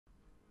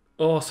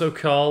Oh, so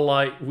Carl,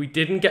 like, we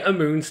didn't get a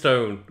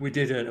Moonstone. We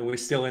didn't, and we're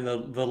still in the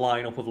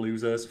lineup of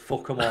losers.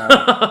 Fuck them all.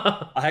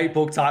 I hate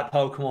bug-type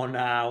Pokemon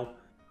now.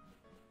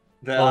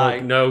 Oh,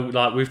 no,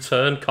 like, we've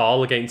turned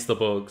Carl against the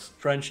bugs.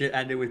 Friendship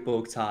ended with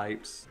bug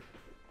types.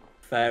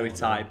 Fairy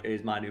type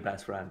is my new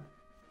best friend.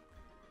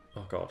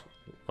 Oh, God.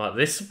 Like,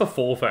 this is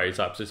before fairy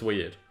types, it's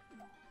weird.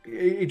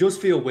 It does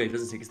feel weird,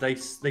 doesn't it?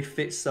 Because they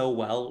fit so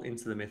well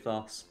into the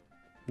mythos.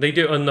 They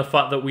do, and the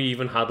fact that we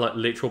even had, like,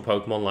 literal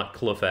Pokemon like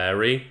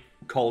Clefairy.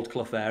 Called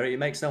Clefairy, it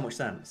makes so much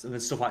sense. And then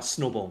stuff like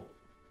Snubbull.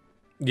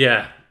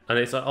 Yeah, and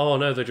it's like, oh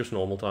no, they're just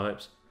normal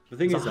types. The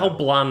thing is, how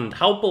bland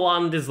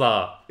is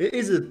that? It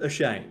is a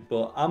shame,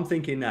 but I'm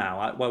thinking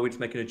now, while we're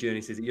just making a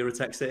journey to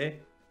Eurotech City.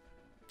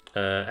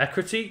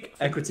 Ecruteak?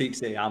 Ecruteak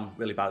City, I'm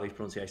really bad at these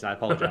pronunciations, I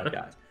apologise,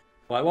 guys.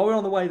 Right, while we're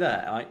on the way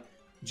there, right,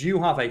 do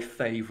you have a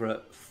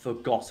favourite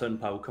forgotten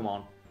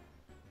Pokemon?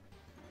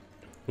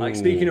 Like,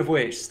 speaking of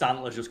which,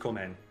 Stantler's just come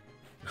in.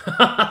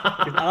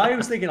 I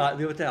was thinking, like,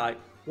 the other day, like,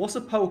 what's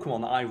a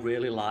Pokemon that I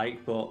really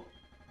like, but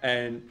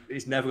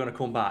it's never going to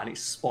come back, and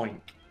it's Spoink.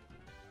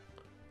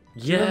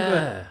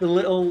 Yeah. The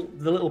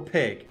little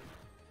pig.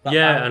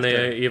 Yeah, and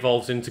he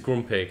evolves into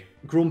Grumpig.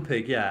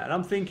 Grumpig, yeah. And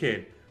I'm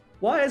thinking,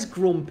 why is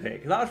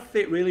Grumpig? That would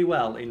fit really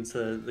well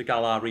into the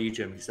Galar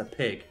region. It's a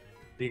pig.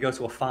 Then you go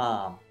to a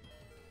farm.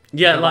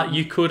 Yeah, like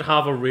you could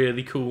have a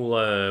really cool,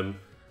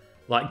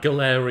 like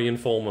Galarian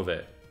form of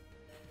it.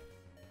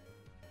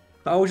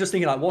 I was just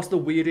thinking, like, what's the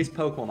weirdest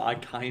Pokemon that I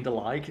kind of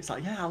like? It's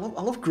like, yeah, I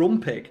love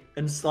Grumpig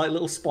and it's like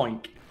little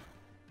Spoink,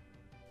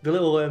 the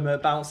little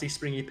bouncy,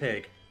 springy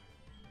pig.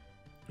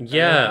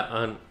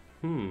 Yeah,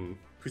 and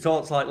we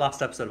talked like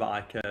last episode about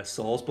like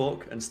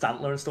Swordsbuck and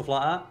Stantler and stuff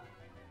like that.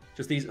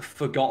 Just these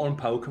forgotten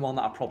Pokemon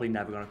that are probably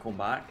never going to come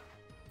back.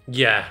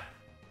 Yeah,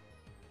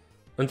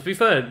 and to be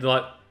fair,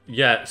 like,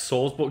 yeah,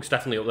 Swordsbuck's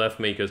definitely up there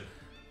for me because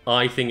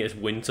I think its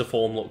winter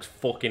form looks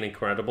fucking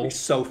incredible. It's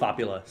so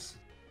fabulous.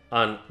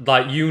 And,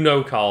 like, you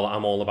know, Carl,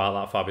 I'm all about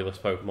that fabulous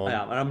Pokemon. I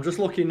am, and I'm just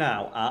looking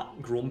now at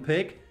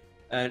Grumpig,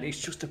 and it's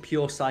just a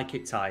pure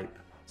Psychic type.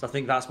 So I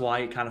think that's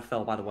why it kind of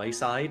fell by the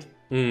wayside.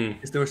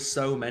 Because there are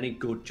so many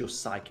good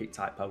just Psychic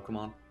type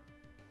Pokemon.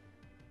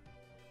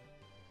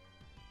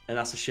 And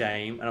that's a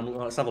shame. And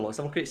let's have a look. Let's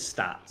have a look at its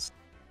stats.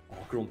 Oh,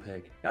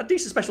 Grumpig. A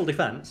decent special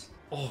defense.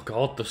 Oh,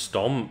 God, the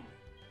Stomp.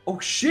 Oh,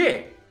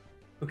 shit!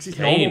 Because it's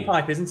normal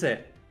type, isn't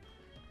it?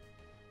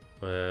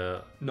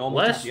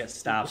 Normal type, you get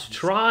stabbed. Let's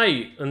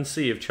try and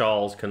see if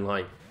Charles can,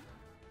 like,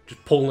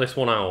 just pull this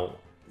one out.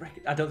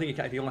 I don't think you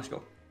can if you unless you've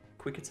got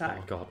quick attack.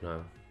 Oh, God,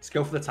 no. Just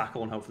go for the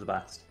tackle and hope for the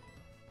best.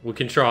 We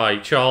can try.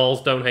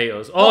 Charles, don't hate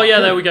us. Oh,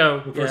 yeah, there we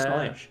go. We'll go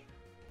Astonish.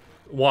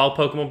 Wild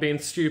Pokemon being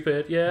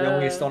stupid, yeah. The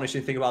only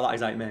astonishing thing about that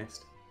is I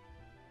missed.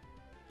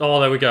 Oh,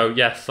 there we go.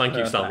 Yes, thank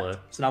you, Stanley.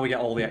 So now we get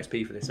all the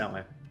XP for this, don't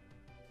we?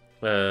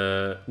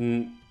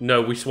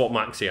 No, we swap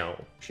Maxi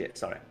out. Shit,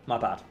 sorry. My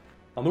bad.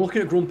 I'm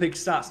looking at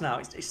Grumpig's stats now.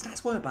 His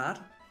stats weren't bad.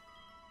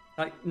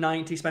 Like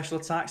 90 special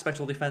attack,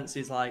 special defense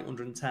is like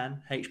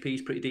 110. HP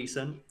is pretty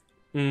decent.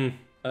 And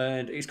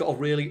it's got a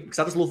really... Because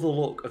I just love the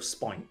look of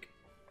Spoink.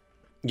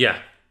 Yeah.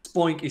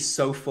 Spoink is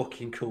so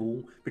fucking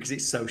cool because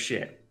it's so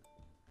shit.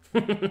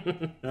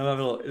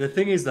 The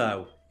thing is,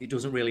 though, it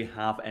doesn't really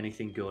have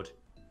anything good.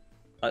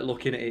 Like,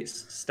 looking at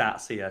its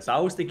stats here. So I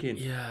was thinking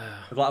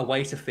of like a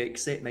way to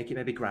fix it, make it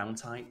maybe ground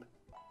type.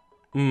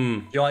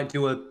 Do you like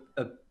do a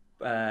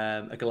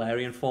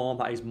Galarian form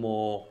that is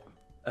more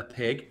a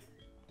pig?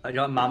 Like, you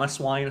know, like Mama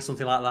Swine or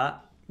something like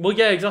that? Well,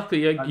 yeah,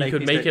 exactly. Yeah, you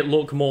could make it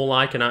look more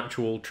like an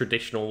actual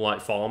traditional, like,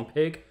 farm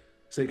pig.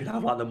 So you could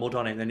have, like, the mud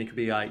on it, and then you could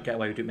be, like, get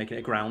away with making it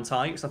a ground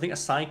type. So I think a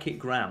Psychic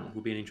ground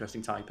would be an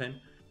interesting typing.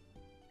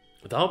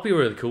 That would be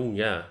really cool,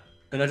 yeah.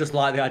 And I just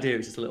like the idea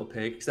it's just a little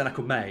pig, because then I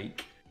could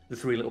make the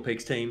 3 Little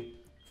Pigs team.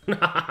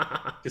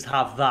 Just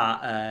have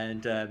that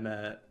and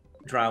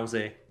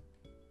Drowsy.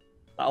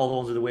 Like, all the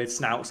ones with the weird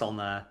snouts on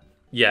there.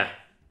 Yeah.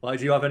 Like,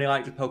 do you have any,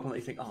 like, Pokemon that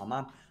you think, oh,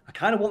 man, I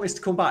kind of want this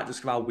to come back just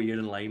because how weird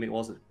and lame it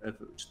was,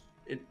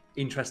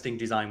 interesting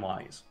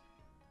design-wise?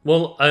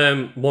 Well,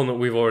 one that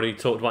we've already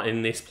talked about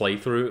in this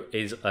playthrough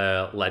is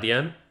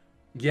Ledian.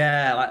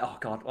 Yeah, like, oh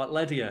god, like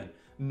Ledian.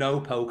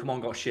 No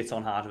Pokemon got shit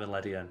on harder than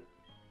Ledian.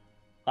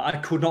 I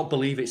could not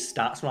believe its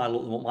stats when I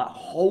looked them up. Like,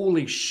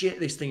 holy shit,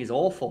 this thing is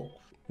awful.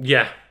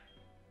 Yeah.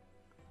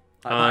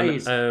 Like, that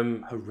is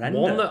horrendous.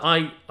 One that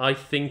I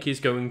think is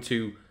going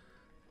to,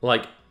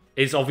 like,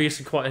 is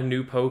obviously quite a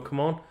new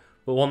Pokemon,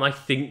 but one I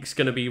think is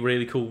going to be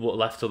really cool but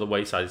left to the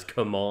wayside is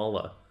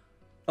Kamala.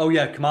 Oh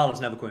yeah,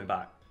 Kamala's never coming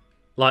back.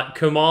 Like,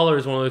 Kamala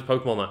is one of those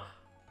Pokemon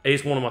that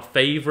is one of my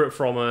favourite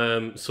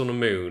from Sun and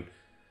Moon.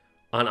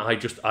 And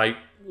I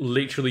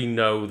literally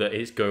know that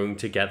it's going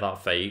to get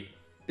that fate.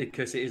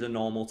 Because it is a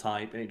normal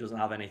type and it doesn't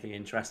have anything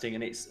interesting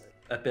and its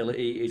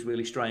ability is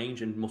really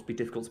strange and must be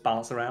difficult to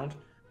balance around.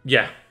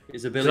 Yeah.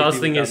 Its ability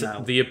the thing is,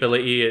 the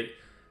ability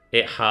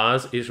it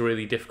has is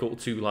really difficult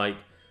to, like,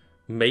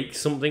 make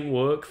something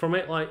work from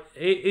it. Like,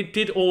 it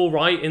did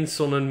alright in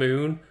Sun and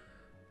Moon,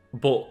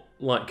 but,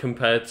 like,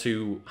 compared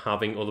to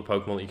having other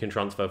Pokemon that you can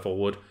transfer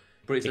forward,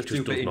 But it's a just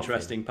super does nothing.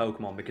 interesting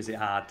Pokemon because it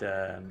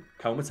had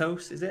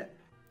Comatose, is it?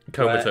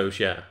 Comatose,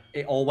 yeah.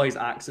 It always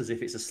acts as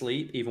if it's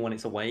asleep, even when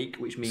it's awake,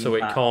 which means So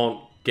it can't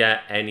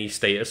get any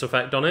status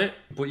effect on it.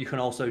 But you can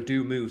also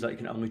do moves that you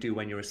can only do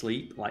when you're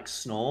asleep, like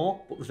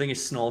Snore. But the thing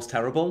is, Snore's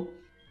terrible.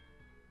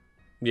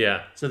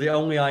 Yeah. So the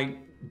only like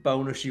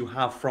bonus you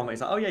have from it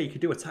is like, oh yeah, you can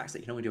do attacks that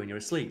you can only do when you're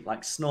asleep,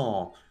 like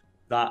Snore,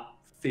 that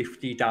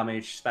 50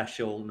 damage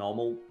special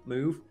normal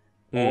move,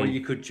 or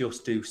you could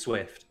just do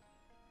Swift.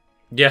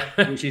 Yeah.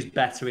 Which is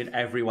better in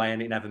every way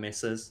and it never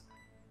misses.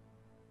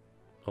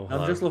 Oh,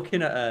 I'm just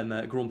looking at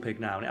Grumpig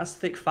now, and it has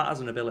Thick Fat as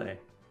an ability.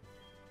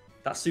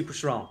 That's super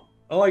strong.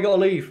 Oh, I gotta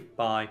leave.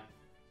 Bye.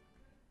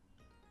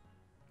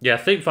 Yeah,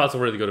 Thick Fat's a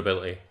really good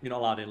ability. You're not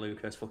allowed in,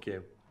 Lucas. Fuck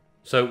you.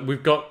 So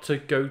we've got to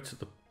go to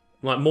the...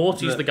 Like,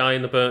 Morty's the guy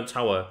in the burnt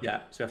tower.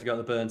 Yeah, so we have to go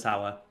to the burn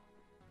tower.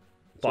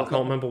 But I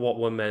can't remember what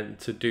we're meant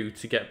to do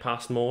to get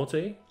past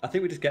Morty. I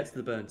think we just get to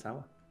the burn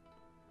tower.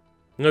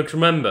 No, because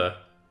remember...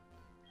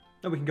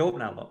 No, we can go up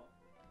now, though.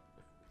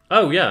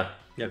 Oh, yeah.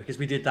 Yeah, because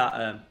we did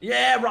that,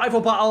 yeah,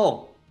 rival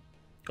battle!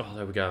 Oh,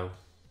 there we go.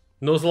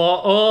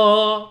 Nuzloke,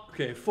 oh!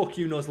 Okay, fuck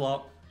you,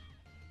 Nuzloke.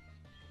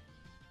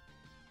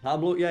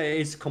 Yeah,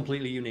 it is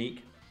completely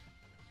unique.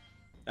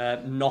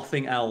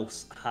 Nothing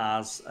else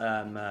has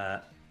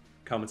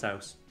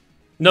Comatose.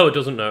 No, it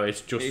doesn't, no.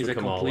 It's just It is a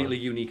completely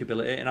unique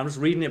ability, and I'm just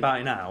reading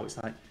about it now.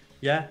 It's like,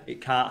 yeah,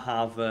 it can't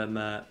have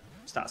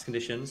stats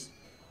conditions.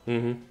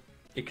 Mm-hmm.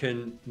 It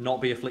can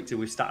not be afflicted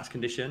with stats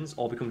conditions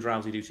or become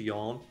drowsy due to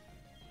yawn,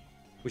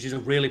 which is a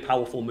really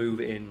powerful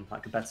move in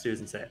like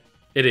competitors, isn't it?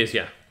 It is,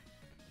 yeah.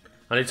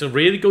 And it's a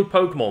really good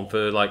Pokemon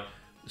for like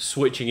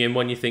switching in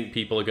when you think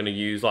people are going to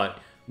use like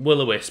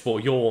Will-O-Wisp or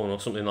Yawn or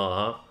something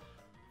like that.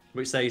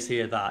 Which says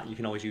here that you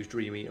can always use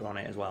Dream Eater on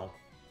it as well.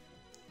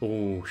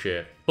 Oh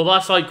shit! But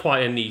that's like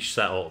quite a niche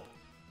setup.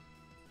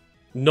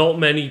 Not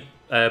many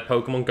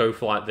Pokemon go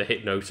for like the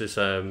Hypnosis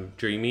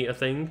Dream Eater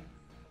thing.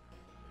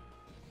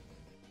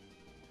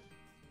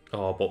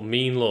 Oh, but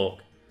mean luck.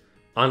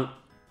 And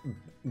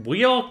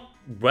we are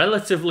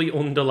relatively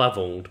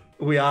underleveled.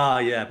 We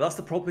are, yeah. But that's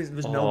the problem, is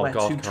there's nowhere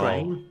to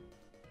train.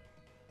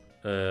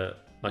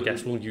 I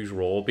guess we'll use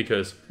Raw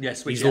because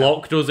he's out.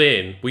 locked us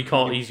in. We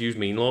can't use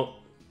mean luck.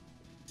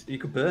 You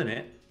could burn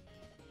it.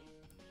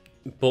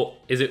 But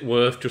is it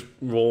worth just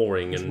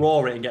roaring and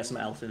roar it and get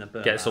something else in a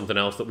burn? Get something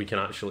else that we can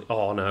actually...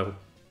 Oh, no.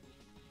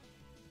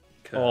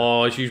 Curse.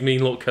 Oh, it's used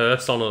mean luck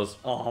curse on us.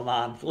 Oh,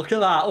 man. Look at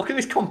that. Look at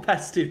this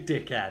competitive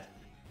dickhead.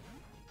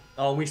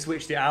 Oh, we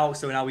switched it out,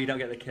 so now we don't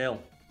get the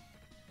kill.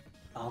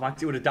 Oh, man,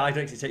 it would have died.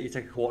 You take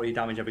a quarter of your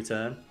damage every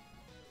turn.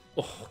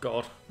 Oh,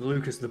 God.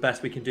 Lucas, the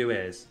best we can do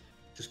is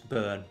just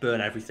burn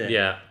everything.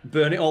 Yeah.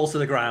 Burn it all to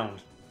the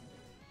ground.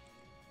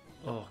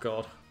 Oh,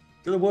 God.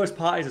 So the worst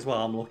part is as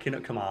well, I'm looking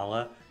at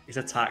Kamala. His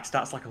attack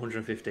stats like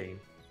 115.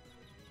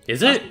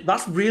 Is it?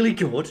 That's really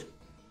good.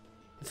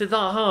 Is it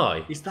that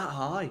high? It's that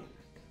high.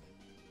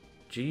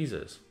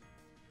 Jesus.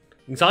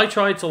 Because I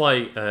tried to,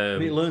 like... I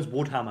mean, it learns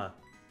Woodhammer.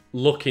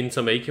 Look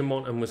into making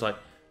one and was like,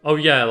 oh,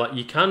 yeah, like,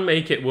 you can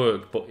make it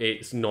work, but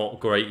it's not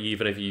great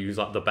even if you use,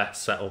 like, the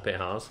best setup it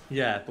has.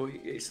 Yeah, but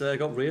it's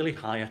got really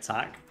high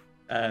attack,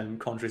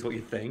 contrary to what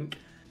you think.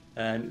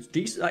 And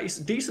it's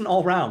decent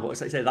all round, but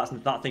as I say,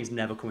 that thing's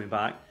never coming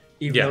back.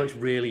 Even though it's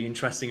really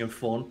interesting and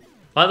fun.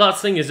 Like, that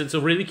thing is, it's a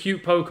really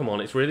cute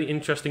Pokemon. It's really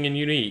interesting and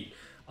unique.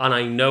 And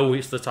I know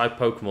it's the type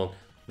of Pokemon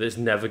that's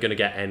never going to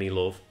get any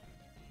love.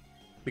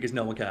 Because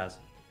no one cares.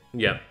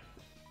 Yeah.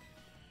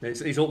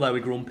 He's up there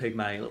with Grumpig,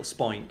 mate. Little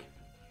spoink.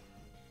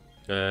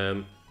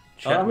 You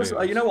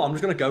know what? I'm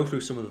just going to go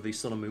through some of these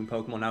Sun and Moon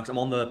Pokemon now, because I'm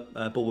on the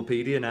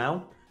Bulbapedia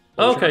now.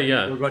 Okay,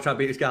 yeah. We're going to try to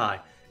beat this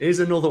guy. Here's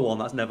another one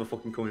that's never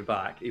fucking coming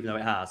back, even though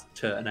it has.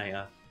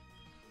 Turtonator.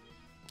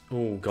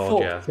 Oh,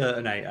 God, yeah.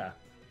 Turtonator.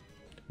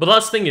 But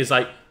that's the thing is,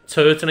 like,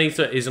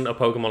 Turtonator isn't a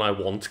Pokemon I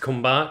want to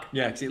come back.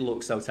 Yeah, because it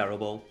looks so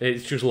terrible.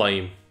 It's just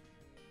lame.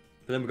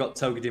 But then we've got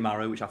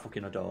Togedemaru, which I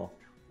fucking adore.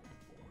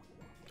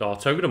 Oh,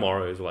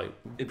 Togedemaru is, like,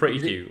 pretty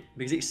cute.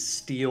 Because it's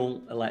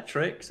steel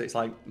electric, so it's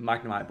like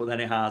Magnemite, but then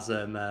it has,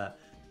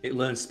 it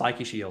learns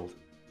Spiky Shield.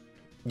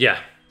 Yeah.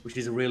 Which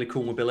is a really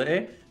cool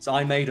ability. So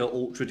I made an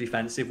ultra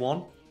defensive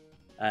one.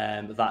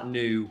 That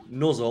new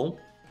Nuzzle,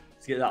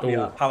 to get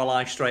that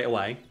paralyzed straight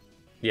away.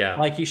 Yeah.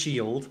 Spiky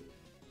Shield.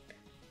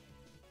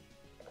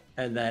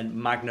 And then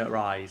Magnet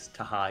Rise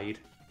to hide.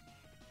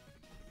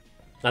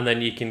 And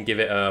then you can give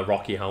it a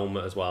Rocky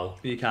Helmet as well.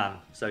 You can.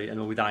 So, and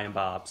then with Iron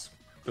Barbs.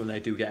 So when they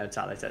do get an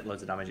attack, they take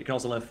loads of damage. You can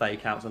also learn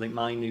Fake Out. So I think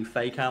my new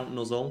Fake Out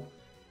Nuzzle,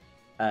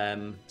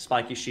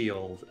 Spiky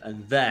Shield,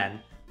 and then,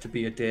 to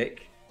be a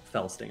dick,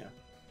 Fellstinger.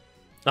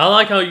 I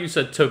like how you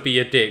said to be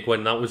a dick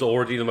when that was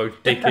already the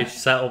most dickish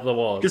setup there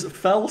was. Because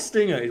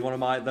Fellstinger is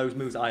one of those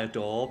moves I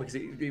adore, because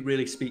it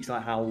really speaks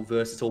like how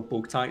versatile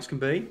bug types can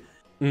be.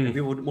 If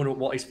you wonder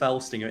what his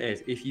Fellstinger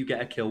is, if you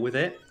get a kill with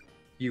it,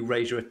 you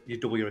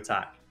double your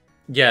attack.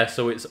 Yeah,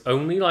 so it's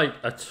only like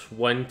a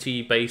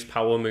 20 base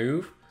power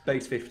move.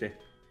 Base 50.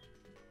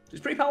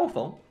 It's pretty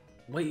powerful.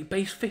 Wait,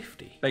 base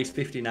 50? Base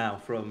 50 now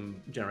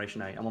from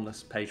Generation 8. I'm on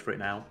this page for it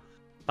now.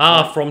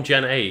 From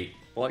Gen 8.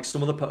 Like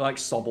some of the like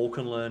Sobble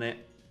can learn it.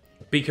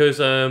 Because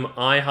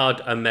I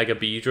had a Mega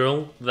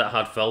Beedrill that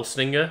had Fell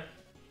Stinger.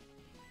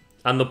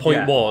 And the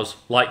point was,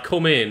 like,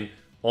 come in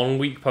on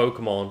weak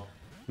Pokemon,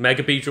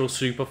 Mega Beedrill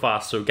super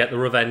fast, so get the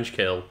revenge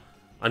kill,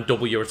 and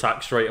double your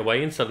attack straight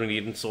away instead of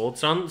needing Sword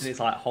Stance. And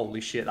it's like,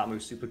 holy shit, that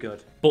move's super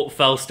good. But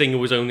Fell Stinger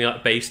was only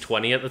at base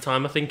 20 at the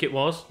time, I think it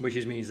was.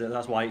 Which means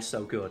that's why it's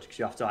so good, because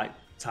you have to like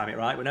time it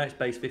right. But now it's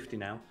base 50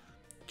 now.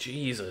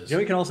 Jesus. You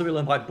know it can also be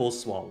learned by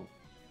Buzzswole.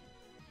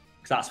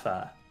 Because that's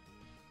fair.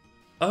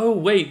 Oh,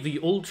 wait, the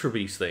Ultra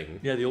Beast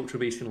thing? Yeah, the Ultra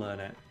Beast can learn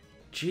it.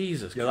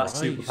 Jesus Yeah, Christ. that's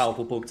super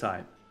powerful bug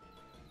type.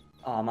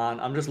 Oh man,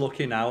 I'm just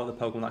looking now at the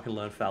Pokemon that can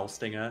learn Fell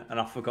Stinger, and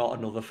I've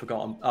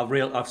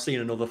I've seen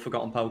another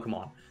forgotten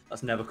Pokemon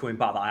that's never coming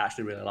back that I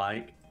actually really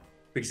like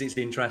because it's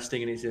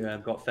interesting and it's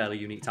got fairly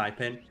unique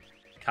typing.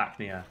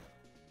 Cacnea.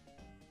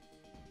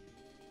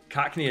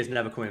 Cacnea is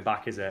never coming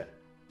back, is it?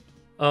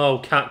 Oh,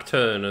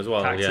 Cacturn as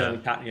well. Cacturn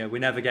and Cacnea. We're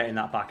never getting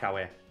that back, are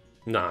we?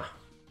 Nah.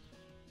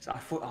 So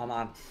oh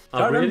man,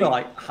 I remember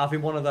like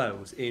having one of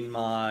those in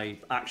my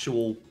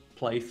actual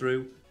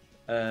playthrough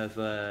of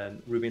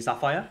Ruby and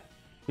Sapphire.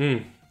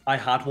 I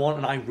had one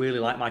and I really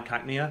like my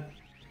Cacnea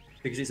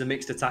because it's a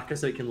mixed attacker,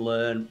 so it can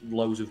learn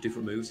loads of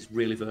different moves. It's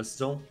really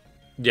versatile.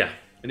 Yeah.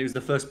 And it was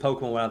the first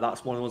Pokemon where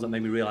that's one of the ones that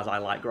made me realize I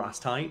like grass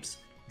types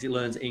because it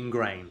learns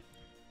Ingrain.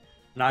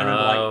 And I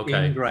remember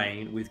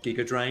Ingrain with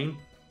Giga Drain. And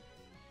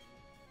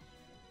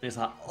it's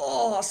like,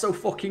 oh, that's so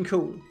fucking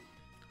cool.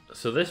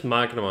 So this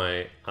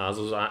Magnemite has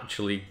us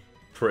actually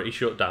pretty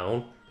shut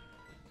down.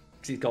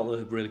 Because he's got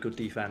a really good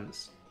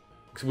defense.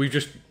 Because we've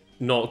just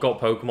not got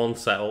Pokemon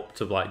set up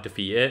to like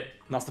defeat it.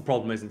 And that's the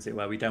problem, isn't it?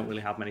 Where we don't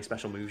really have many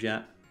special moves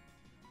yet.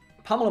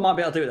 Pamela might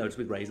be able to do it though, just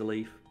with Razor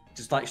Leaf.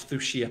 Just like through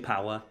sheer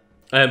power.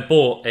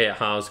 But it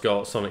has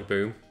got Sonic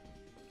Boom.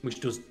 Which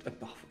does,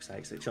 oh fuck's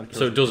sake. So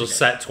it does a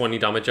set 20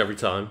 damage every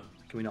time.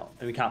 Can we not?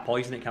 And we can't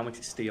poison it, can we? 'Cause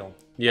it's steel.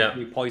 Yeah. Can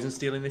we poison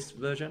steel in this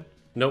version?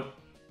 Nope.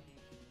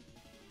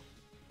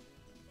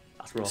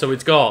 That's rough. So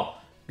it's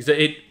got,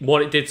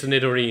 what it did to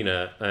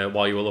Nidorina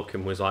while you were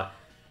looking was like,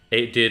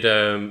 it did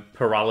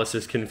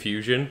Paralysis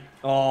Confusion.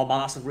 Oh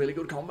man, that's a really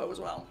good combo as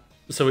well.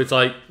 So it's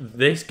like,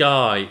 this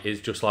guy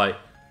is just like,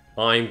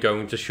 I'm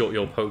going to shut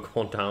your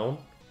Pokemon down.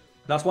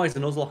 That's why he's a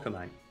Nuzloke,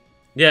 mate.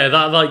 Yeah,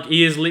 that like,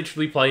 he is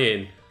literally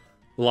playing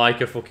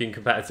like a fucking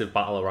competitive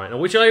battler right now,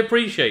 which I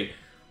appreciate.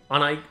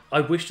 And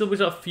I wish there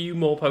was a few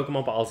more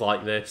Pokemon battles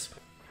like this.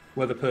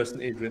 Where the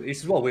person is really,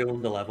 this is what we're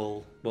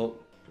under-leveled, but...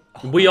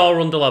 We are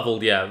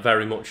under-leveled, yeah,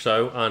 very much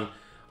so. And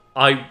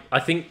I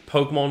think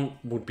Pokemon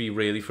would be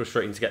really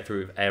frustrating to get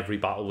through if every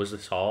battle was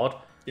this hard.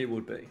 It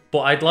would be. But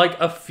I'd like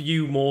a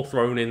few more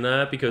thrown in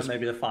there because... And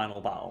maybe the final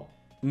battle.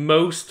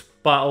 Most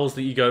battles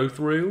that you go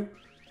through,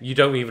 you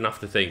don't even have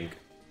to think.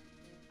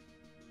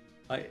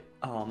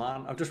 Oh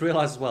man, I've just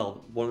realised as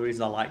well, one of the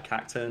reasons I like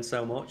Cacturn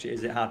so much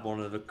is it had one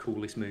of the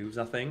coolest moves,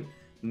 I think.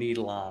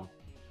 Needle Arm.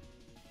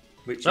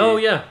 Which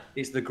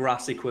it's the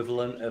grass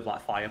equivalent of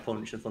like Fire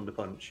Punch and Thunder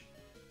Punch.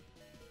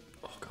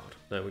 Oh god,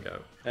 there we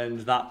go. And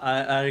that,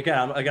 again,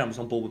 I'm just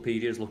on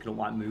Bulbapedia, just looking at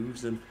like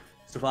moves and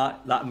stuff like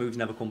that. That move's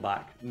never come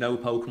back. No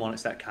Pokemon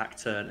except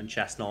Cacturn and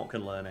Chestnut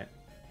can learn it.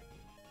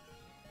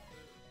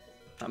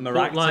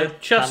 Like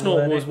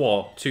Chestnut was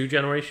what, 2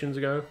 generations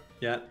ago?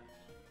 Yeah.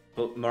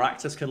 But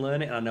Maractus can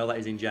learn it, and I know that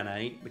is in Gen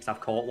 8 because I've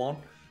caught one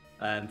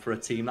for a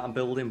team that I'm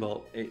building,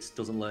 but it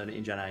doesn't learn it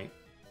in Gen 8.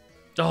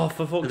 Oh,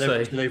 for fuck's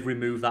sake. They've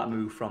removed that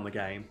move from the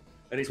game.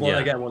 And it's one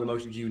of the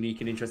most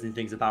unique and interesting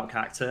things about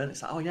Cacturn.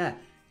 It's like, oh yeah,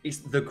 it's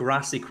the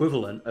grass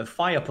equivalent of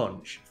Fire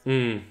Punch.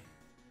 There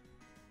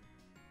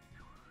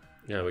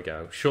we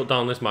go. Shut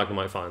down this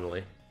Magnemite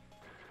finally.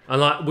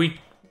 And we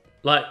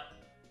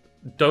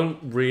don't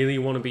really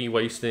want to be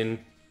wasting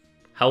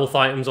health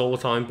items all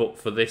the time, but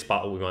for this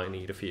battle we might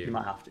need a few. You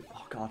might have to.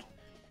 Oh god.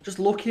 Just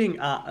looking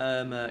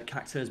at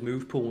Cacturn's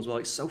move pool as well,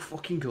 it's so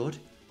fucking good.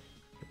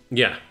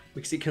 Yeah.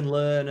 Because it can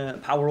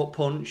learn Power Up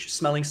Punch,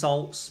 Smelling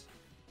Salts,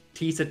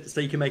 so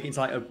you can make it into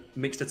like a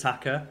mixed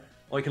attacker,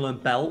 or you can learn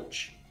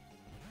Belch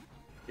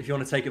if you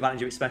want to take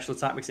advantage of its special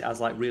attack, because it has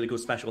like really good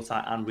special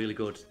attack and really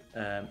good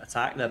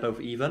attack. They're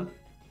both even,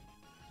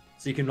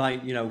 so you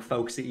can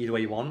focus it either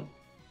way you want.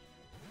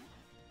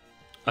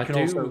 You can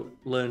also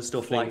learn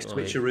stuff like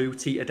Switcheroo,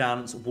 Teeter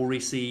Dance, Worry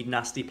Seed,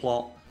 Nasty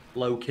Plot,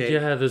 Low Kick.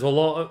 Yeah, there's a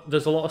lot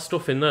of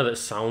stuff in there that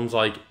sounds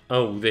like,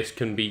 oh, this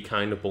can be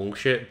kind of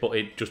bullshit, but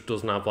it just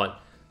doesn't have like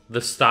the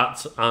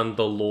stats and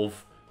the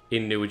love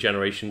in newer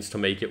generations to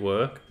make it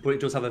work. But it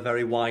does have a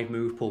very wide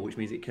move pool, which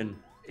means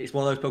it's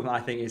one of those Pokemon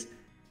I think is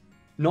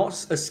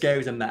not as scary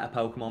as a meta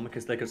Pokemon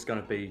because they're just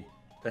going to be,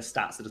 their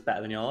stats are just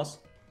better than yours.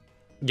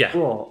 Yeah.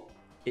 But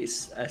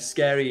it's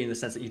scary in the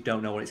sense that you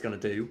don't know what it's going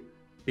to do.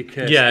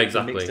 Because it's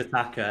a mixed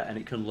attacker and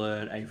it can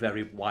learn a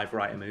very wide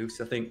variety of moves.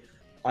 So I think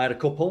I had a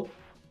couple.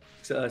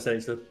 So I said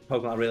it's a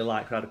Pokemon I really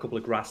like. I had a couple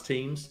of grass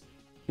teams.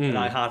 And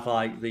I had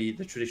like the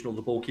traditional,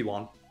 the bulky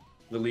one,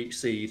 the Leech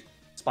Seed,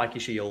 Spiky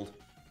Shield.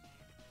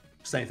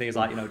 Same thing as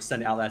like, to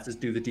send it out there to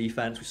do the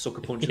defense with Sucker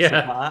Punch and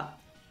stuff like that.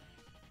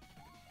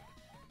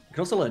 You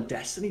can also learn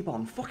Destiny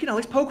Bond. Fucking hell,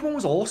 this Pokemon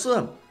was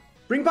awesome.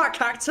 Bring back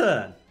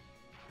Cacturn.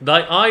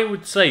 Like, I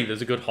would say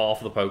there's a good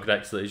half of the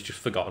Pokedex that is just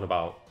forgotten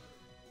about.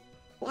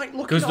 Like,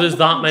 look, because there's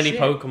that many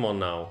Pokemon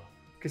now.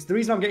 Because the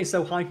reason I'm getting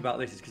so hyped about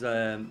this is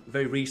because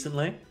very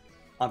recently,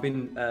 I've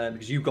been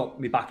because you got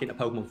me back into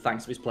Pokemon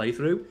thanks to this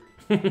playthrough.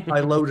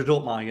 I loaded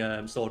up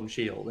my Sword and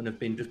Shield and have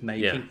been just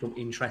making some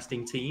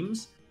interesting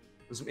teams,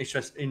 some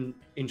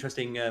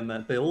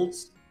interesting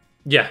builds.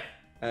 Yeah.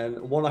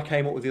 And one I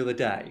came up with the other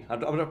day,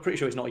 I'm pretty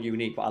sure it's not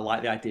unique, but I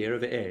like the idea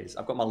of it is,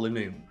 I've got my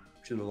Linoone,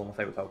 which is one of my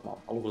favourite Pokemon.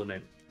 I love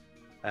Linoone.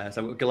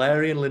 So I've got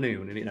Galarian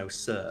Linoone and it knows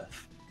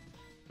Surf.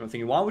 I'm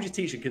thinking, why would you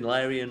teach a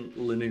Galarian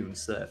Linoone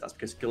Surf? That's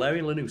because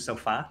Galarian Linoone's so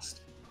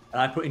fast.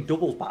 And I put in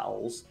doubles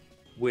battles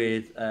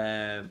with,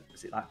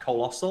 is it like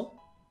Colossal?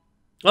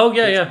 Oh,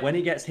 yeah. When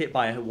it gets hit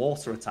by a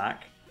water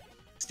attack,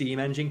 Steam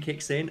Engine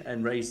kicks in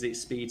and raises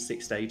its speed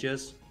 6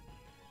 stages.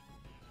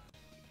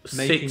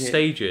 6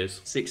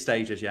 stages? 6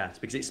 stages, yes.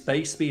 Because its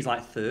base speed's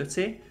like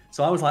 30.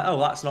 So I was like, oh,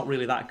 that's not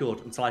really that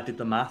good. Until I did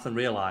the math and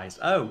realised,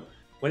 oh,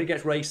 when it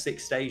gets raised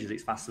 6 stages,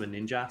 it's faster than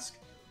Ninjask.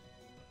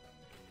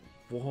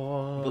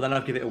 What? But then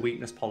I'd give it a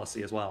weakness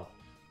policy as well.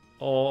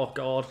 Oh,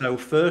 God. So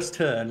first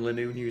turn,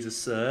 Linoone uses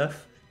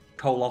Surf.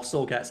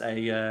 Colossal gets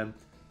a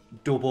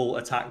double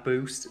attack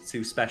boost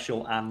to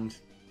special and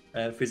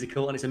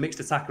physical. And it's a mixed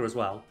attacker as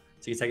well.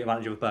 So you can take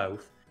advantage of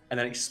both. And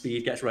then its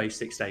speed gets raised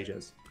 6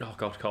 stages. Oh,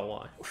 God, can't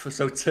lie.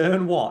 So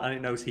turn 1, and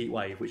it knows Heat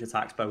Wave, which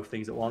attacks both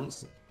things at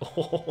once.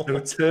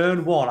 So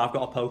turn 1, I've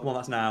got a Pokemon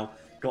that's now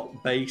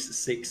got base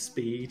 6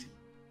 speed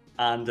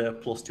and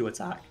 +2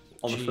 attack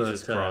on the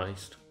first turn.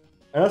 Christ.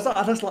 And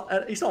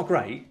it's not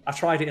great. I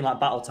tried it in like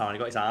Battle Tower and it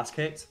got his ass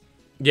kicked.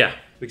 Yeah.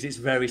 Because it's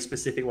very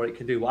specific what it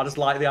can do. But I just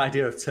like the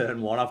idea of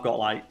turn 1. I've got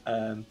like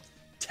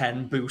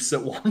 10 boosts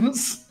at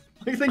once.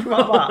 What do you think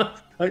about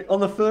that? Like,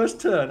 on the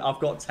first turn, I've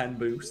got 10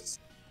 boosts.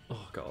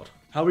 Oh, God.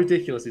 How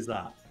ridiculous is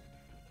that?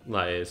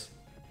 That is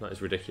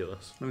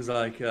ridiculous. It was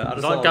like...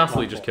 It's like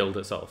Ghastly just killed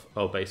itself.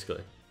 Oh,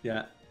 basically.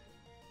 Yeah.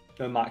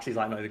 And Max is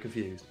like not even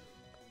confused.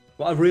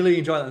 But I really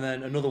enjoyed that. And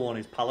then another one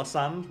is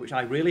Palisand, which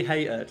I really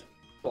hated.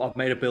 But I've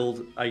made a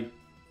build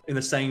in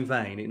the same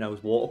vein. It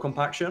knows Water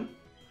Compaction.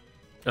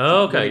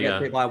 Oh, okay, when it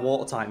gets hit by a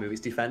water type move,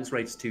 its defense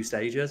rates 2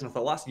 stages. And I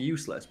thought, well, that's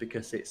useless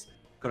because it's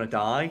going to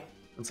die.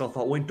 And so I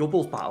thought, well, in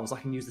doubles battles, I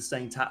can use the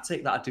same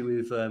tactic that I do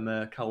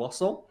with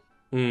Colossal.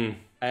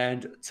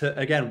 And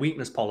again,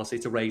 weakness policy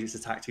to raise its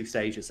attack 2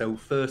 stages. So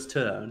first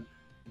turn,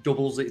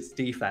 doubles its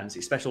defense.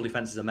 Its special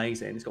defense is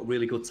amazing. It's got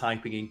really good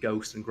typing in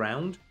Ghost and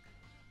Ground.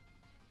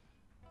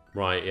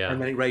 Right, yeah. And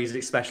then it raises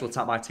its special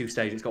attack by 2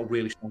 stages. It's got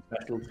really strong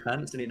special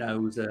defense, and it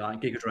knows like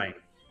Giga Drain.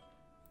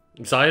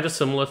 So I had a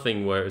similar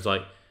thing where it was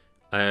like,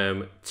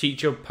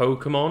 teach a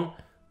Pokemon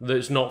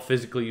that's not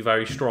physically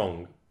very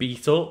strong,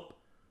 beat up.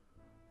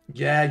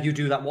 Yeah, you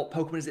do that. What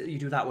Pokemon is it that you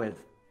do that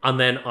with? And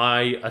then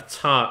I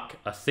attack,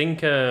 I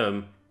think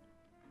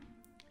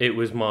it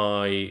was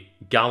my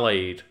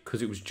Gallade,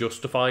 because it was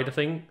justified, I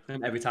think.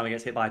 And every time it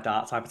gets hit by a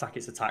Dark type attack,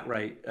 its attack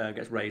rate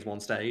gets raised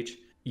 1 stage.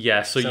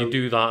 Yeah, so you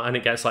do that, and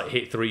it gets like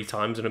hit 3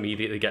 times and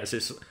immediately gets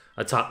its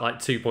attack like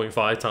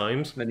 2.5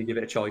 times. And then you give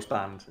it a choice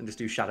band and just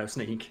do Shadow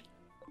Sneak.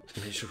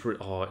 And it's just,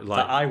 like,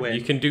 I win.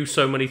 You can do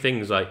so many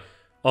things, like,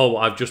 oh,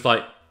 I've just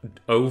like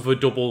over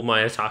doubled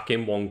my attack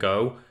in one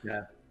go.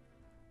 Yeah.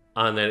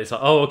 And then it's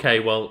like, oh, okay,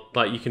 well,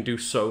 like, you can do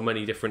so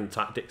many different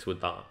tactics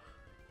with that.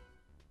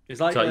 It's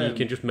like you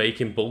can just make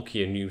him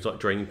bulky and use like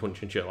Drain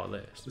Punch and shit like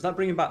this. Was that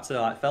bringing back to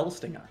like Fell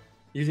Stinger?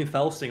 Using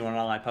Fell Stinger on an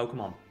allied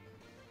Pokemon.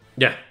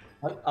 Yeah.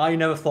 I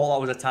never thought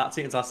that was a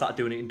tactic until I started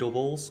doing it in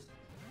doubles.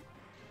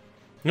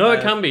 No,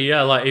 it can be,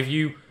 yeah. Like, if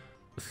you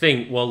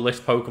think, well, this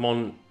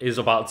Pokemon is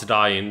about to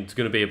die and it's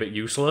going to be a bit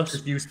useless.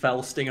 Just use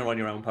Fell Stinger on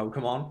your own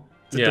Pokemon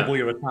to double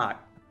your attack.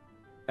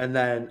 And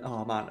then,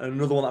 oh man,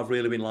 another one that I've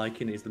really been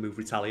liking is the move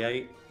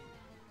Retaliate.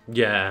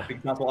 Yeah.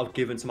 Because that's what I've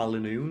given to my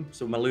Linoone.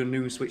 So my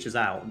Linoone switches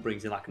out and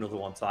brings in like another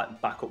one to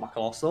like back up my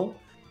Colossal.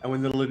 And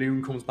when the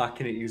Linoone comes back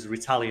in, it uses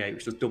Retaliate,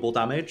 which does double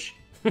damage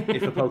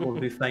if a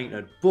Pokemon is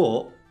fainted.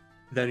 But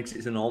then it's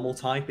a normal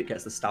type, it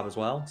gets the stab as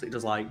well. So it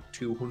does like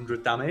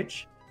 200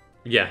 damage.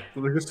 Yeah.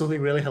 But there's just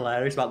something really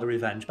hilarious about the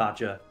Revenge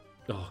Badger.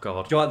 Oh,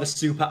 God. Do you like the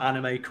super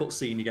anime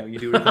cutscene you get when you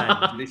do Revenge?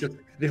 And it's just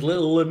this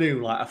little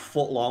Linoone, like a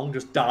foot long,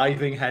 just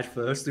diving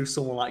headfirst through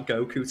someone like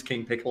Goku to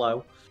King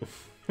Piccolo.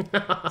 It's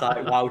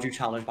like, why would you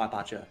challenge my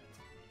Badger?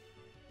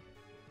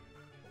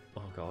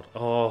 Oh, God.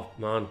 Oh,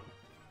 man.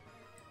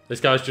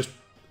 This guy's just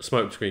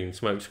smoke screen.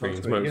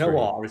 You know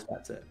what? I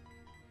respect it.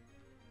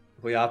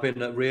 But yeah, I've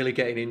been really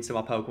getting into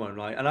my Pokemon,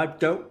 right? And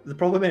the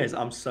problem is,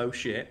 I'm so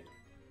shit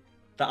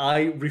that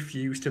I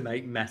refuse to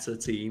make meta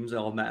teams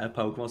or meta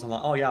Pokemon. So I'm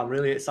like, oh yeah, I'm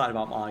really excited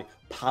about my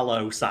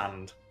Palo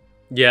Sand.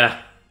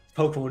 Yeah.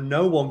 Pokemon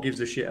no one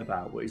gives a shit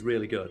about, but he's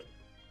really good.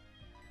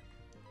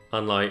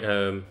 And like,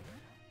 if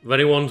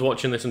anyone's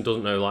watching this and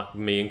doesn't know, like,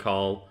 me and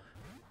Karl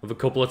have a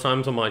couple of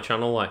times on my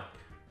channel, like,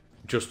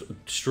 just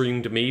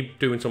streamed me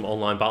doing some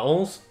online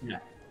battles. Yeah.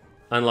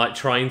 And like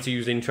trying to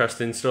use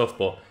interesting stuff,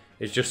 but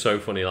it's just so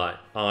funny. Like,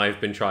 I've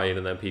been trying,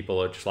 and then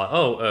people are just like,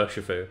 "Oh,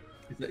 Urshifu,"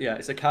 Yeah,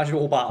 it's a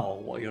casual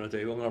battle. What are you gonna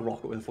do? I'm gonna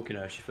rock it with a fucking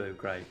Urshifu.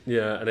 Great.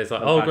 Yeah, and it's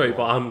like, So oh great,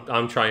 casual. but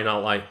I'm trying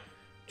out like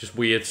just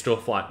weird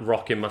stuff like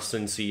rocking my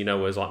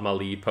Cincino as like my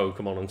lead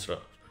Pokemon and stuff.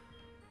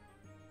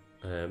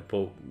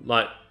 But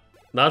like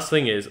that's the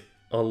thing is,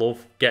 I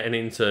love getting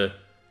into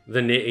the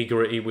nitty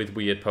gritty with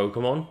weird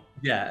Pokemon.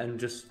 Yeah, and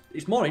just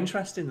it's more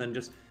interesting than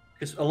just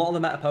because a lot of the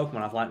meta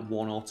Pokemon have like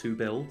 1 or 2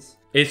 builds.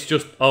 It's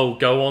just, oh,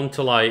 go on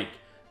to like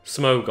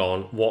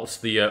Smogon. What's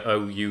the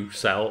OU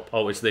setup?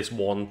 Oh, it's this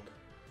one.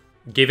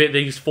 Give it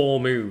these 4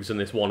 moves and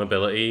this one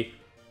ability,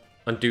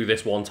 and do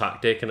this one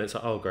tactic, and it's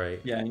like, oh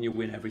great. Yeah, and you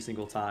win every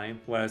single time.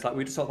 Whereas like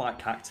we just talked about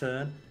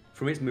Cacturn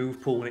from its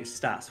move pool and its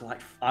stats.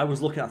 Like I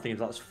was looking at things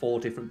like there's 4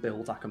 different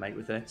builds I can make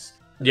with this.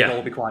 Yeah, they'll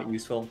all be quite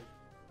useful.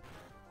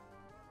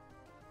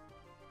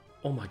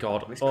 Oh my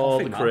god! It's Oh,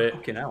 coughing, the crit!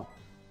 Fucking hell.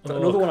 So Oh,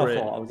 another one crit.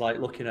 I thought I was like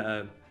looking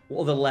at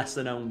what are the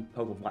lesser known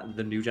Pokemon like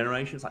the new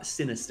generations like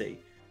Sinistea.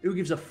 Who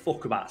gives a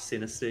fuck about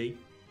Sinistea?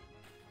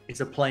 It's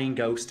a plain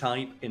ghost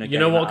type in a game. You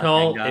know what, that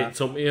Karl? Gengar. It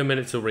took me a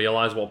minute to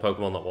realise what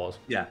Pokemon that was.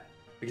 Yeah,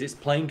 because it's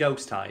plain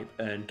ghost type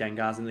and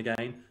Gengar's in the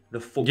game. The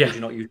fuck Yeah. would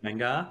you not use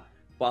Gengar?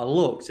 But I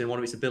looked and one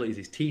of its abilities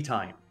is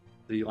T-Time.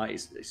 Like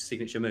its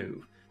signature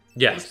move.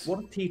 Yes.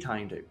 What does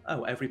T-Time do?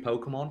 Oh, every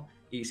Pokemon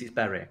eats its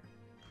berry.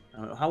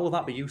 How will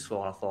that be useful?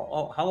 And I thought,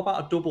 oh, how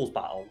about a doubles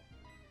battle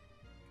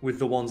with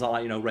the ones that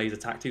like raise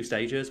attack 2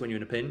 stages when you're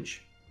in a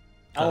pinch?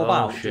 How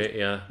about shit,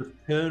 yeah.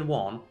 turn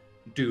 1,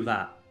 do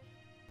that,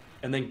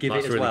 and then give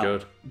That's it as really well.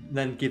 good.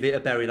 Then give it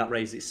a berry that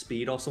raises its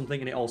speed or something,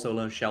 and it also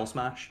learns Shell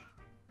Smash.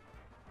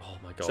 Oh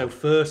my god. So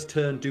first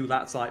turn, do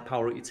that to like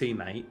power up your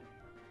teammate,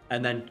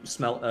 and then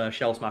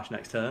Shell Smash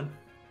next turn,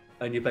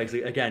 and you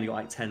basically again you got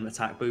like 10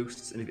 attack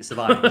boosts, and if it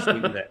survives, you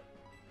sweep with it.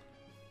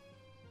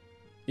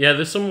 Yeah,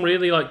 there's some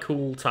really like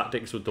cool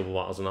tactics with double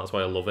battles, and that's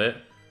why I love it.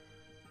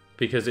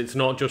 Because it's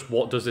not just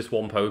what does this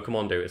one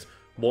Pokemon do, it's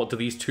what do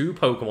these 2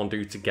 Pokemon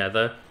do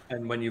together.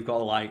 And when you've got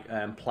to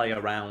like play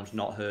around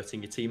not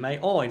hurting your teammate,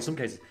 or in some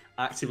cases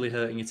actively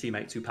hurting your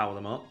teammate to power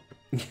them up.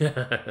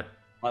 Yeah.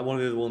 Like one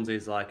of the other ones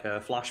is like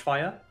Flash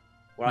Fire,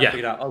 where I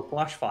figured out, oh,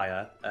 Flash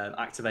Fire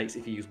activates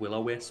if you use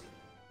Will-O-Wisp.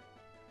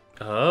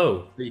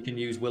 Oh. So you can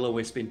use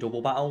Will-O-Wisp in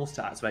double battles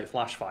to activate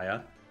Flash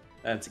Fire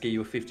to give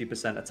you a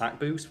 50% attack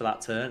boost for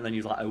that turn, and then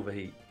use like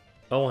Overheat.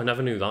 Oh, I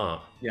never knew that.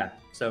 Yeah,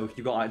 so if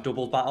you've got like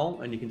doubles battle,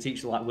 and you can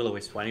teach like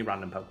Will-O-Wisp to any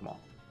random Pokemon.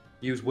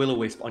 Use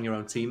Will-O-Wisp on your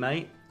own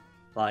teammate,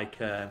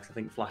 like I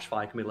think Flash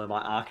Fire can be learned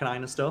by Arcanine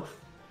and stuff.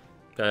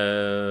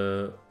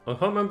 I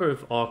can't remember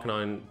if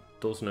Arcanine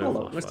does know. Hold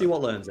on, let's see what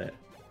learns it.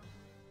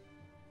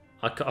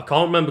 I can't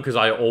remember because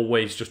I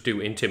always just do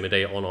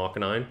Intimidate on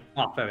Arcanine.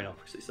 Ah, fair enough.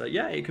 So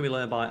yeah, it can be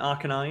learned by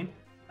Arcanine,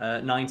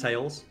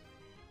 Ninetales,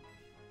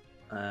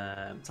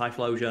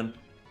 Typhlosion,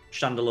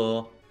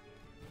 Chandelure,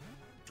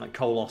 like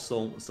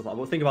Colossal and stuff like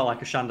that. But think about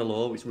like a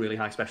Chandelure, which is really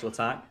high special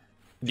attack.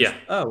 Yeah.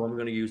 Oh, I'm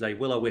going to use a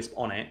Will-O-Wisp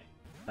on it,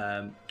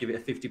 give it a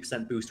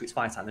 50% boost to its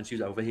fire type, and then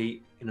choose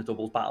Overheat in a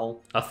doubles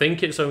battle. I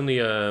think it's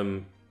only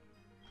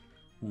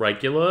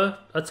regular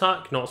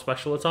attack, not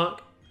special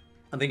attack.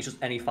 I think it's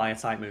just any fire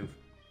type move.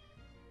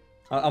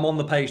 I'm on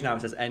the page now. It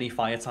says any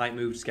fire type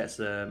move just gets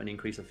an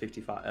increase of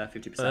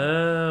 50%.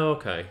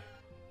 Okay.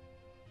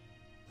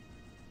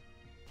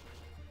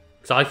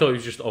 Because I thought it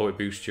was just, oh, it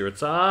boosts your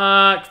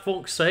attack.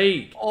 Fuck's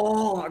sake.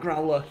 Oh, that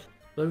Growler.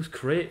 Those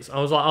crits.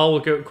 I was like, oh,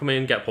 we'll come in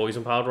and get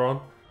poison powder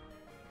on.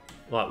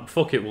 Like,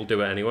 fuck it, we'll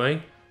do it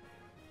anyway.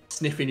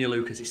 Sniffing you,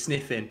 Lucas. It's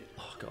sniffing.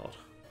 Oh, God.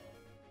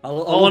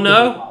 Oh,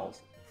 no.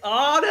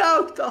 Oh,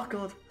 no. Oh,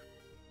 God.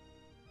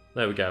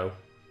 There we go.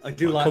 I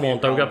do like Come on,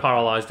 don't get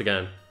paralysed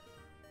again.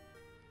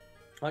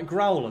 Like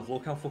Growlers,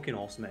 look how fucking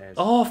awesome it is.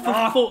 Oh, for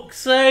fuck's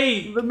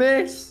sake! The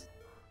miss!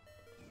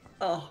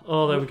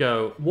 Oh, there we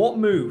go. What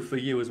move for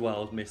you as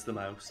well has missed the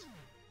most?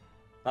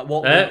 Like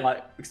what? Move,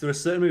 like because there are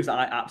certain moves that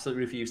I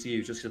absolutely refuse to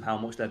use just because of how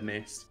much they've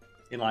missed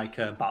in like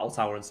Battle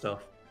Tower and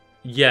stuff.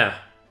 Yeah,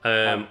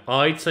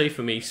 I'd say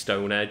for me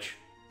Stone Edge.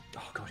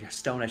 Oh god, yeah,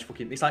 Stone Edge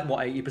fucking. It's like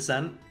what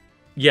 80%.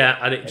 Yeah,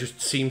 and it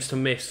just seems to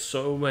miss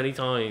so many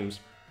times.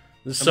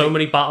 There's so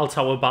many Battle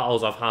Tower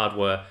battles I've had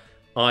where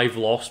I've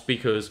lost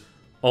because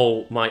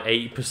my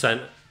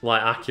 80%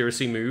 like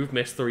accuracy move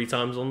missed 3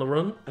 times on the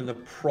run. And the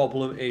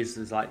problem is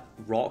like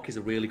Rock is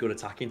a really good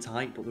attacking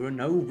type, but there are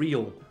no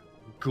real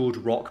good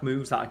Rock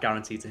moves that are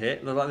guaranteed to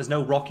hit. There's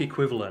no Rock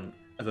equivalent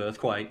of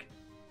Earthquake.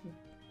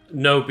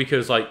 No,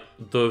 because like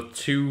the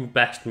 2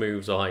 best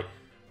moves are like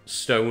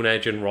Stone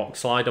Edge and Rock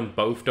Slide, and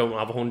both don't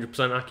have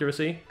 100%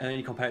 accuracy. And then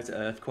you compare it to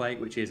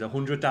Earthquake, which is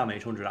 100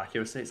 damage, 100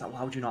 accuracy. It's like,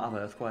 why would you not have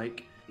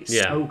Earthquake? It's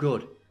so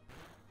good.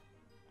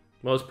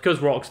 Well, it's because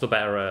Rock's the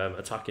better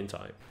attacking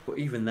type. But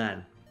even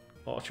then...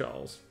 Oh,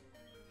 Charles.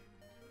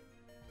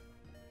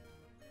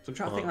 So I'm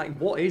trying to think, like,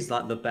 what is,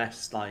 like, the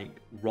best, like,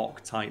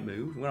 Rock-type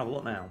move? I'm going to have a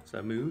look now.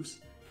 So, moves.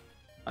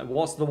 Like,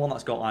 what's the one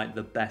that's got, like,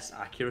 the best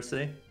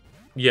accuracy?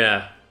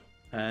 Yeah.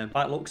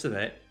 By the looks of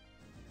it,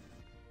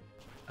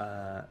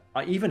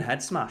 like, even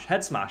Head Smash.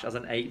 Head Smash has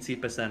an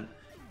 80%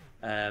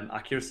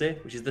 accuracy,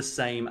 which is the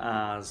same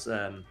as...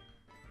 what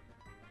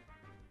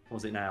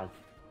was it now?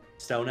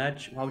 Stone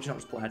Edge. Why would you not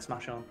just put Head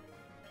Smash on?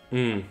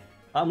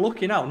 I'm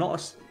looking out, not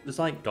us. There's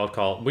like... God,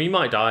 Karl. We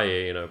might die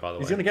here, you know, by the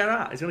way. He's going to get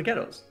out. He's going to get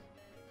us.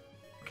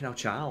 Looking out,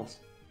 Charles.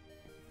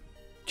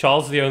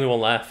 Charles is the only one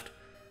left.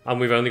 And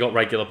we've only got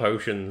regular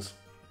potions.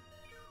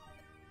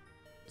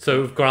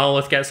 So if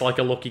Growlithe gets like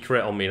a lucky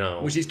crit on me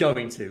now. Which he's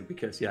going to,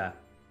 because, yeah.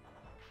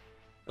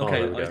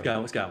 Okay,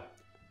 let's go.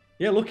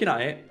 Yeah, looking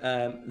at it,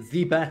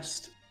 the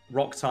best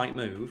rock-type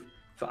move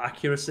for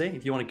accuracy,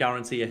 if you want to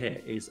guarantee a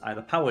hit, is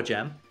either Power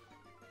Gem,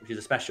 which is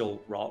a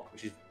special rock,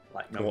 which is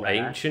like no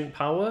rare. Ancient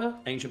Power?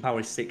 Ancient Power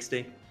is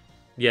 60.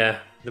 Yeah.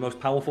 The most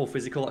powerful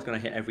physical that's going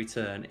to hit every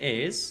turn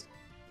is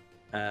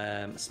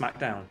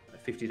Smackdown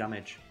at 50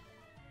 damage.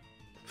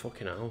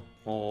 Fucking hell.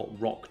 Or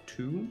Rock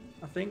 2,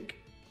 I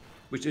think.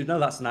 Which, no,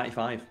 that's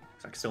 95. So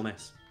I can still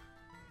miss.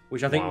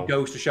 Which I think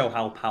goes to show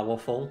how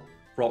powerful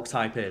rock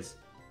type is.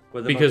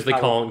 Because they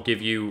can't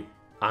give you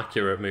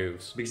accurate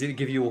moves. Because it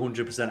give you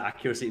 100%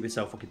 accuracy, it'd be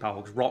so fucking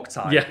powerful. Because rock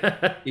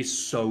type is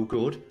so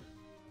good.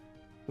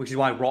 Which is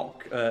why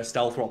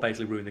Stealth Rock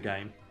basically ruined the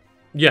game.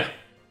 Yeah.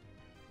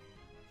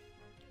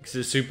 Because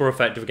it's super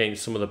effective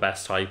against some of the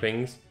best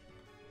typings.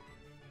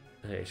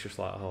 It's just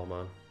like, oh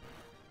man.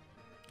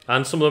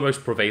 And some of the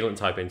most prevalent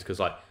typings, because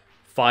like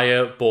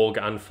Fire, Bug,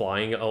 and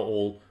Flying are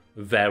all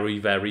very,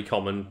 very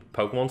common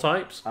Pokemon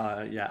types.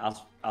 Yeah,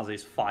 as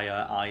is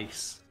Fire,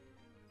 Ice.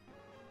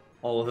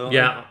 All of them.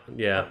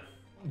 Yeah.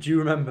 Do you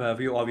remember,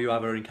 have you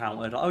ever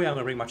encountered, oh yeah, I'm going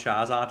to bring my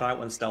Charizard out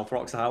when Stealth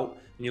Rock's out,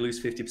 and you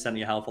lose 50% of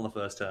your health on the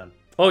first turn?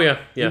 Oh yeah.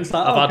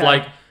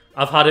 Like,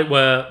 I've had it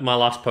where my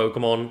last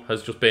Pokemon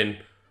has just been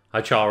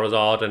a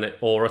Charizard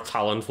or a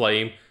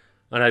Talonflame,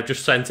 and I've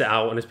just sent it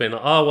out and it's been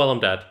like, oh well, I'm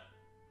dead.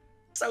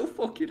 So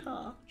fucking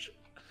harsh.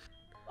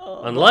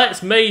 Oh, and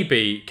let's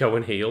maybe go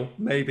and heal.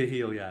 Maybe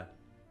heal, yeah.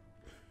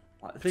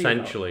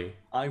 Potentially.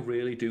 I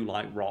really do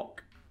like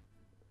Rock.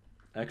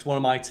 Because one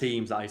of my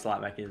teams that I used to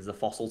like making is the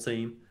Fossil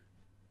team.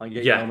 Like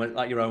your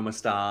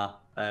Omastar,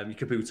 your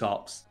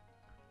Kabutops.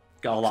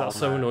 Got a lot. That's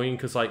so annoying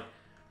because like,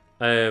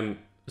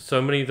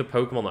 so many of the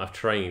Pokemon that I've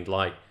trained,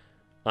 like,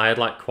 I had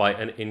like quite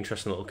an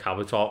interesting little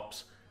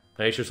Kabutops,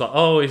 and it's just like,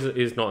 oh,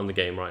 he's not in the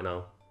game right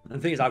now. And the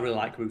thing is, I really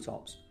like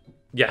Kabutops.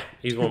 Yeah,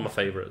 he's one of my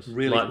favourites.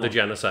 Really like the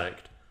Genesect.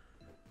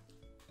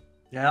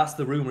 Yeah, that's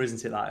the rumour,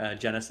 isn't it? That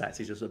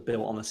Genesect is just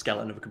built on the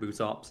skeleton of a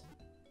Kabutops.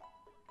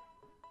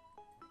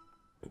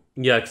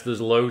 Yeah, because there's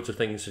loads of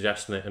things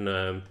suggesting it,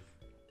 and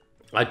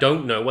I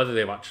don't know whether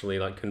they've actually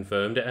like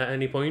confirmed it at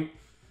any point,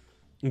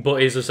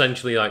 but it's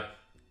essentially like,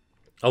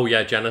 oh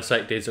yeah,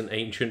 Genesect is an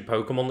ancient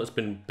Pokemon that's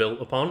been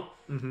built upon,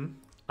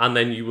 and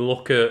then you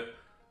look at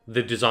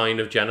the design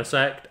of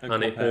Genesect,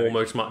 and it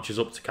almost matches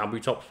up to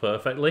Kabutops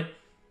perfectly.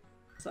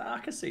 So I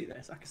can see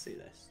this.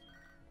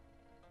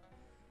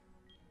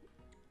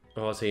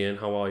 Oh, it's Ian.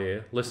 How are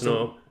you? Listen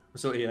up.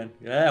 What's up, Ian?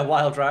 Yeah,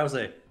 Wild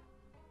Drowsy.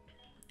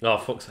 Oh,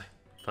 fuck's sake.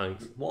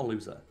 Thanks. What a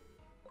loser.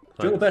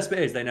 Do you know the best bit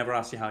is? They never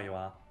ask you how you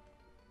are.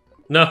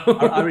 No.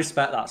 I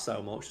respect that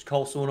so much. Just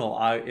call someone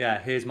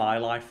up. Here's my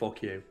life.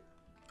 Fuck you.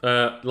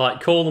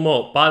 Like, call them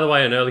up. By the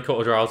way, an early cut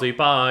of Drowsy.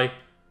 Bye.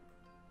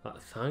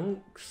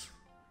 Thanks.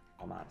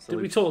 Oh man. So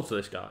did we talk to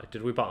this guy?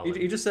 Did we battle him?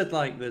 He just said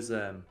like there's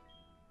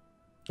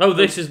Oh,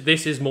 this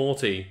is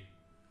Morty.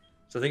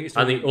 So I think it's.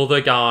 And the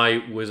other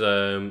guy was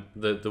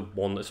the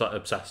one that's like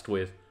obsessed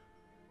with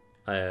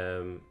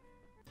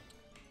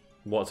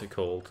what's it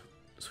called?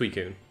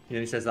 Suicune. Yeah,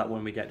 he says that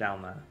when we get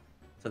down there.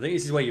 So I think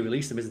this is where you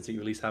release them, isn't it? You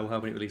release how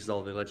many releases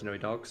all the legendary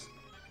dogs.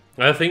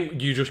 I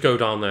think you just go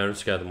down there and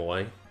scare them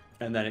away.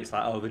 And then it's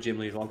like, oh, the gym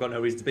leader. Well, I've got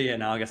no reason to be here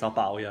now. I guess I'll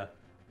battle you.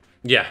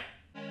 Yeah.